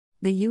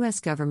The U.S.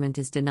 government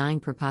is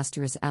denying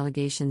preposterous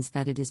allegations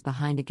that it is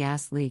behind a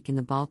gas leak in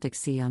the Baltic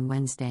Sea on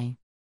Wednesday.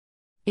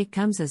 It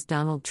comes as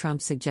Donald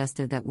Trump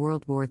suggested that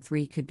World War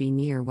III could be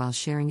near while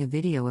sharing a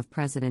video of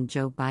President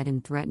Joe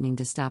Biden threatening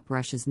to stop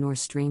Russia's Nord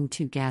Stream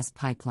 2 gas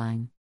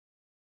pipeline.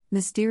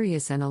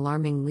 Mysterious and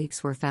alarming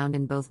leaks were found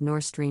in both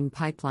Nord Stream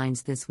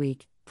pipelines this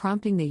week,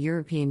 prompting the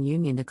European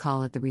Union to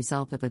call it the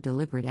result of a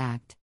deliberate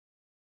act.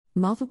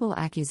 Multiple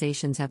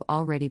accusations have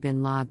already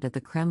been lobbed at the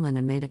Kremlin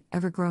amid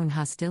ever-growing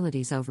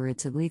hostilities over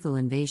its illegal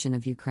invasion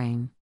of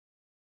Ukraine.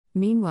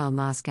 Meanwhile,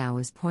 Moscow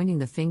is pointing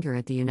the finger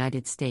at the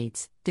United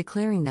States,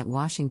 declaring that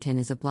Washington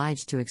is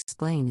obliged to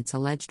explain its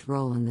alleged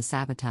role in the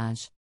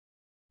sabotage.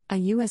 A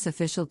U.S.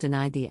 official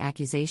denied the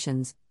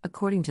accusations,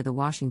 according to the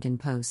Washington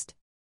Post.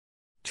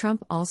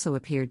 Trump also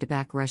appeared to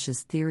back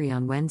Russia's theory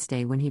on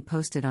Wednesday when he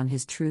posted on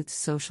his Truth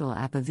Social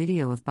app a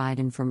video of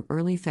Biden from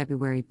early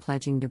February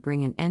pledging to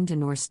bring an end to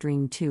Nord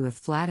Stream 2 if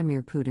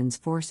Vladimir Putin's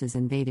forces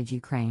invaded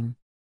Ukraine.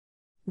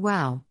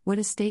 Wow, what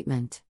a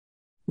statement!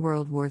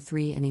 World War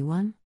III,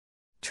 anyone?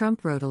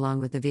 Trump wrote along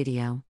with the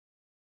video.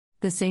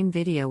 The same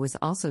video was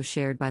also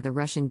shared by the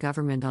Russian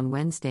government on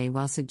Wednesday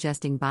while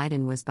suggesting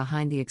Biden was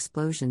behind the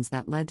explosions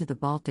that led to the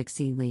Baltic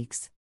Sea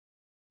leaks.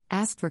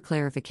 Asked for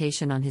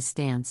clarification on his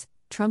stance,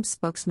 Trump's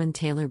spokesman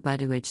Taylor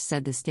Budowich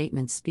said the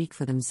statements speak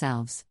for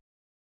themselves.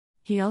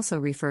 He also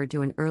referred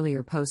to an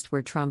earlier post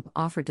where Trump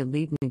offered to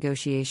lead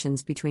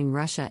negotiations between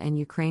Russia and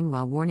Ukraine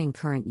while warning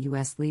current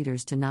U.S.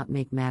 leaders to not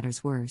make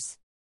matters worse.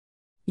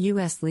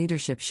 U.S.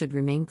 leadership should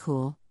remain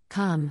cool,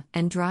 calm,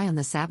 and dry on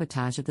the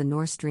sabotage of the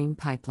Nord Stream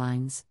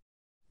pipelines.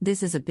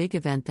 This is a big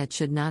event that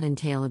should not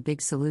entail a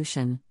big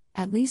solution,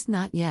 at least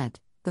not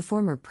yet, the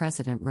former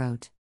president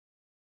wrote.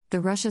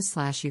 The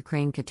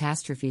Russia/Ukraine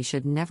catastrophe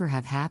should never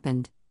have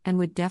happened, and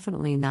would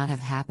definitely not have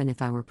happened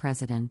if I were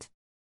president.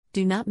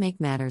 Do not make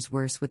matters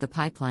worse with the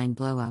pipeline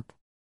blow-up.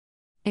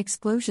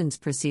 Explosions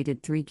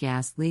preceded 3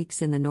 gas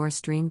leaks in the Nord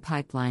Stream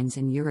pipelines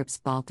in Europe's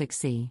Baltic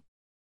Sea.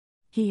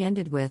 He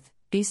ended with,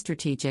 "Be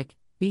strategic,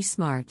 be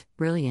smart,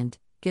 brilliant,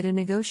 get a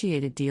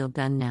negotiated deal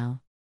done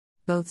now.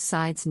 Both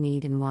sides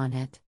need and want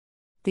it.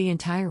 The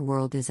entire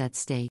world is at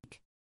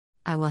stake.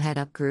 I will head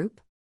up group."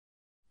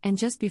 And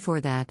just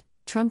before that,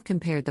 Trump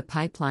compared the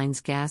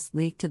pipeline's gas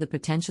leak to the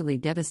potentially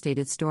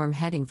devastated storm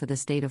heading for the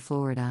state of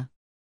Florida.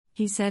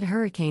 He said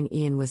Hurricane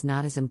Ian was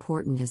not as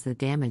important as the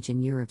damage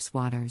in Europe's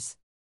waters.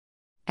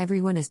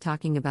 Everyone is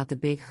talking about the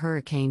big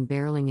hurricane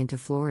barreling into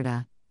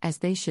Florida, as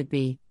they should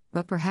be,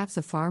 but perhaps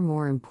a far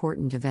more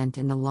important event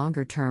in the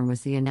longer term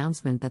was the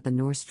announcement that the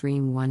Nord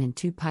Stream 1 and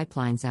 2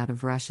 pipelines out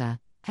of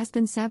Russia has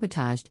been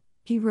sabotaged,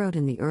 he wrote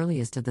in the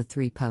earliest of the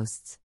 3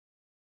 posts.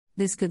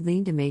 This could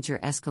lead to major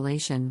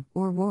escalation,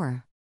 or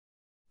war.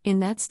 In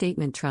that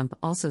statement, Trump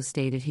also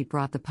stated he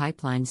brought the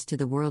pipelines to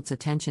the world's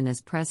attention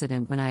as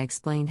president when I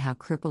explained how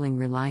crippling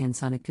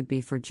reliance on it could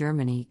be for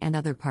Germany and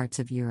other parts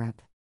of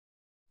Europe.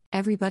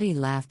 Everybody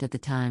laughed at the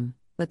time,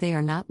 but they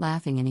are not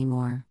laughing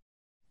anymore.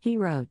 He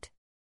wrote.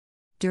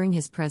 During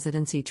his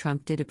presidency,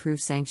 Trump did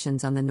approve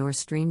sanctions on the Nord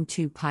Stream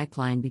 2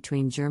 pipeline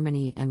between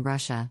Germany and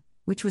Russia,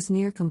 which was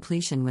near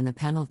completion when the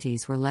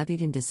penalties were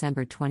levied in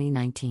December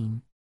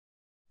 2019.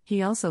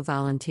 He also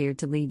volunteered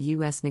to lead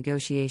U.S.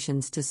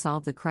 negotiations to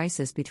solve the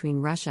crisis between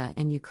Russia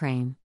and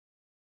Ukraine.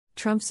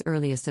 Trump's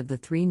earliest of the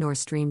 3 Nord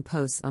Stream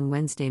posts on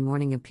Wednesday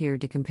morning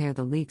appeared to compare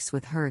the leaks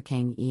with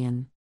Hurricane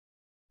Ian.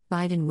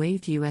 Biden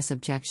waived U.S.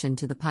 objection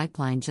to the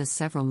pipeline just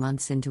several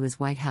months into his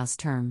White House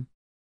term.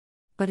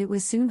 But it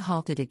was soon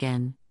halted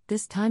again,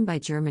 this time by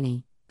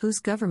Germany, whose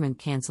government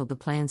canceled the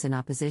plans in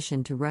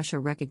opposition to Russia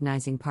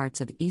recognizing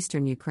parts of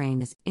eastern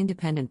Ukraine as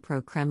independent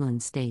pro-Kremlin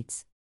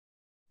states.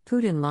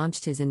 Putin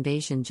launched his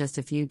invasion just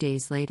a few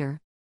days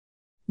later.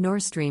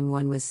 Nord Stream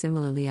 1 was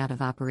similarly out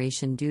of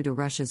operation due to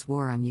Russia's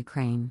war on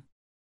Ukraine.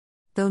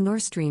 Though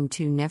Nord Stream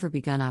 2 never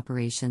begun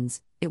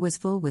operations, it was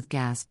full with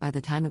gas by the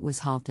time it was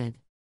halted.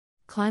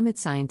 Climate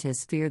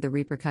scientists fear the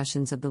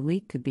repercussions of the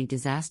leak could be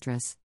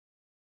disastrous.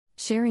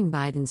 Sharing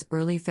Biden's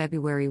early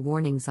February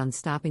warnings on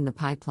stopping the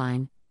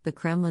pipeline, the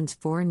Kremlin's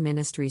Foreign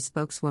Ministry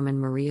spokeswoman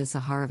Maria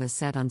Zakharova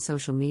said on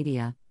social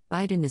media,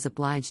 Biden is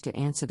obliged to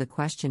answer the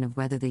question of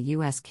whether the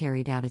U.S.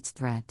 carried out its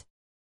threat.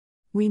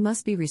 We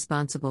must be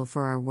responsible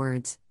for our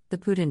words, the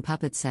Putin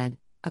puppet said,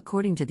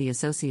 according to the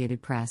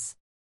Associated Press.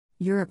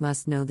 Europe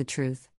must know the truth.